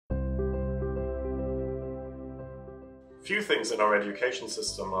Few things in our education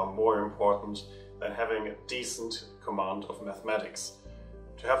system are more important than having a decent command of mathematics.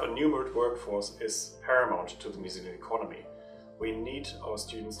 To have a numerate workforce is paramount to the New Zealand economy. We need our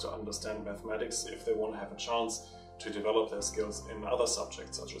students to understand mathematics if they want to have a chance to develop their skills in other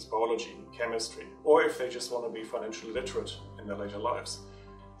subjects such as biology, chemistry, or if they just want to be financially literate in their later lives.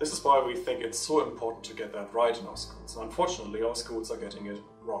 This is why we think it's so important to get that right in our schools. And unfortunately, our schools are getting it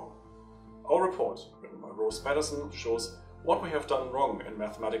wrong. Our report, written by Rose Patterson, shows what we have done wrong in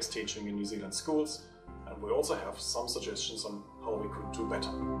mathematics teaching in New Zealand schools, and we also have some suggestions on how we could do better.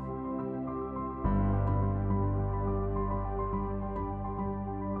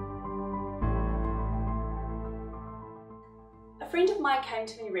 A friend of mine came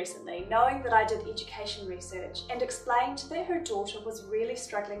to me recently knowing that I did education research and explained that her daughter was really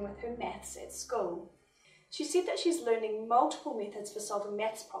struggling with her maths at school. She said that she's learning multiple methods for solving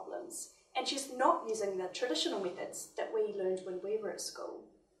maths problems, and she's not using the traditional methods that we learned when we were at school.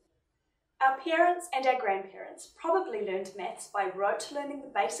 Our parents and our grandparents probably learned maths by rote learning the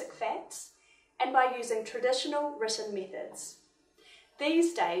basic facts and by using traditional written methods.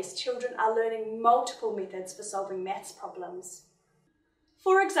 These days, children are learning multiple methods for solving maths problems.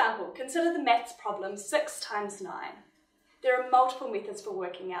 For example, consider the maths problem 6 times 9. There are multiple methods for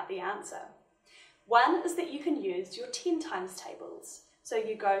working out the answer. One is that you can use your 10 times tables. So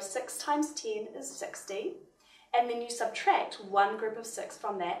you go 6 times 10 is 60, and then you subtract one group of 6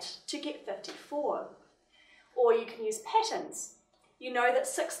 from that to get 54. Or you can use patterns. You know that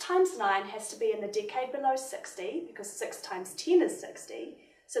 6 times 9 has to be in the decade below 60 because 6 times 10 is 60,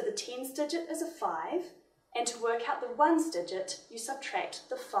 so the tens digit is a 5, and to work out the ones digit, you subtract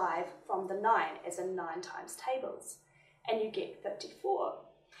the 5 from the 9, as in 9 times tables, and you get 54.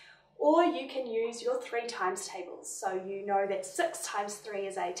 Or you can use your 3 times tables, so you know that 6 times 3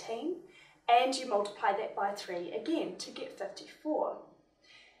 is 18, and you multiply that by 3 again to get 54.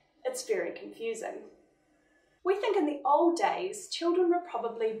 It's very confusing. We think in the old days, children were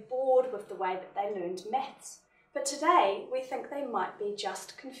probably bored with the way that they learned maths, but today we think they might be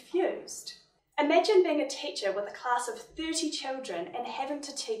just confused. Imagine being a teacher with a class of 30 children and having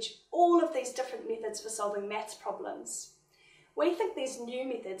to teach all of these different methods for solving maths problems. We think these new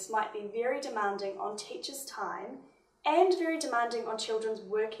methods might be very demanding on teachers' time and very demanding on children's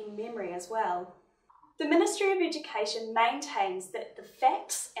working memory as well. The Ministry of Education maintains that the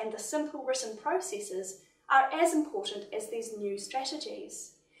facts and the simple written processes are as important as these new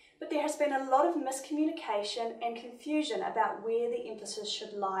strategies. But there has been a lot of miscommunication and confusion about where the emphasis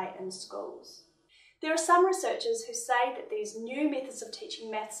should lie in schools. There are some researchers who say that these new methods of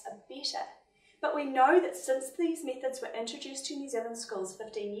teaching maths are better, but we know that since these methods were introduced to New Zealand schools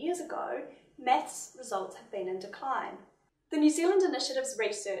 15 years ago, maths results have been in decline. The New Zealand Initiative's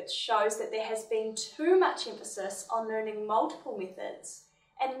research shows that there has been too much emphasis on learning multiple methods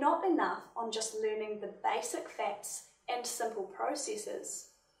and not enough on just learning the basic facts and simple processes.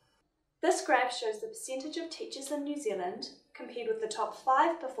 This graph shows the percentage of teachers in New Zealand, compared with the top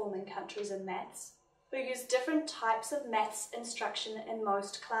 5 performing countries in maths, who use different types of maths instruction in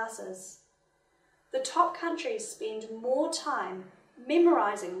most classes. The top countries spend more time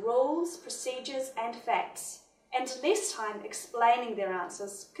memorising rules, procedures and facts, and less time explaining their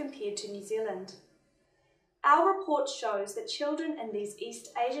answers compared to New Zealand. Our report shows that children in these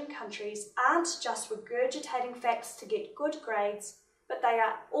East Asian countries aren't just regurgitating facts to get good grades, but they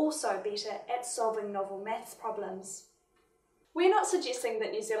are also better at solving novel maths problems. We're not suggesting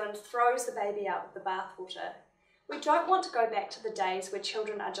that New Zealand throws the baby out with the bathwater. We don't want to go back to the days where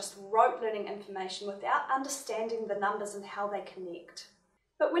children are just rote learning information without understanding the numbers and how they connect.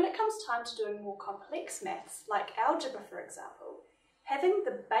 But when it comes time to doing more complex maths, like algebra for example, having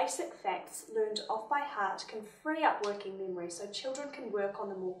the basic facts learned off by heart can free up working memory so children can work on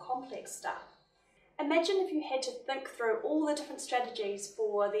the more complex stuff. Imagine if you had to think through all the different strategies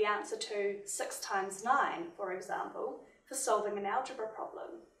for the answer to 6 times 9, for example, for solving an algebra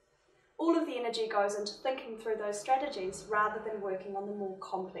problem. All of the energy goes into thinking through those strategies rather than working on the more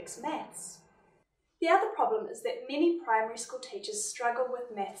complex maths. The other problem is that many primary school teachers struggle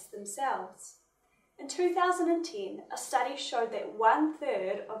with maths themselves. In 2010, a study showed that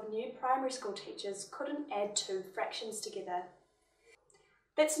 1/3 of new primary school teachers couldn't add 2 fractions together.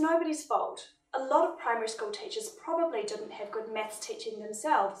 That's nobody's fault. A lot of primary school teachers probably didn't have good maths teaching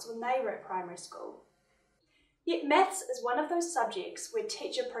themselves when they were at primary school. Yet maths is one of those subjects where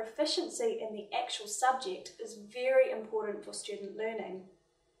teacher proficiency in the actual subject is very important for student learning.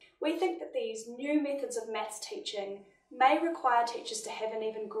 We think that these new methods of maths teaching may require teachers to have an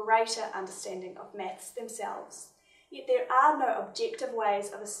even greater understanding of maths themselves, yet there are no objective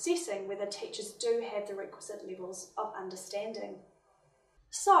ways of assessing whether teachers do have the requisite levels of understanding.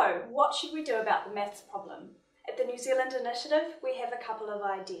 So, what should we do about the maths problem? At the New Zealand Initiative, we have a couple of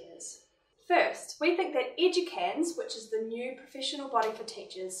ideas. First, we think that Educans, which is the new professional body for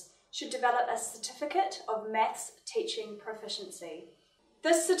teachers, should develop a certificate of maths teaching proficiency.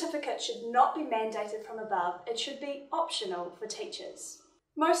 This certificate should not be mandated from above, it should be optional for teachers.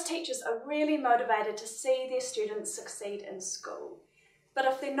 Most teachers are really motivated to see their students succeed in school, but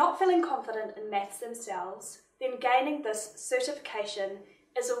if they're not feeling confident in maths themselves, then gaining this certification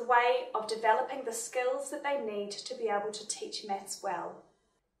is a way of developing the skills that they need to be able to teach maths well.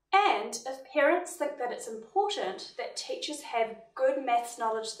 And if parents think that it's important that teachers have good maths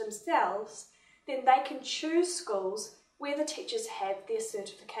knowledge themselves, then they can choose schools where the teachers have their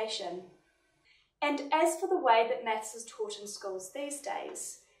certification. And as for the way that maths is taught in schools these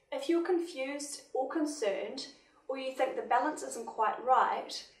days, if you're confused or concerned, or you think the balance isn't quite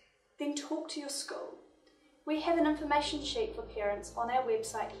right, then talk to your school. We have an information sheet for parents on our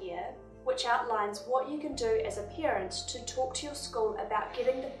website here, which outlines what you can do as a parent to talk to your school about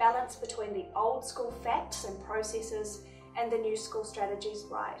getting the balance between the old school facts and processes and the new school strategies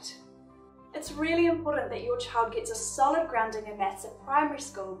right. It's really important that your child gets a solid grounding in maths at primary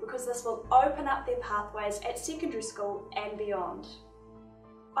school because this will open up their pathways at secondary school and beyond.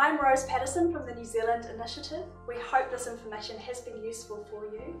 I'm Rose Patterson from the New Zealand Initiative. We hope this information has been useful for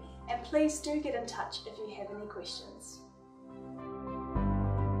you, and please do get in touch if you have any questions.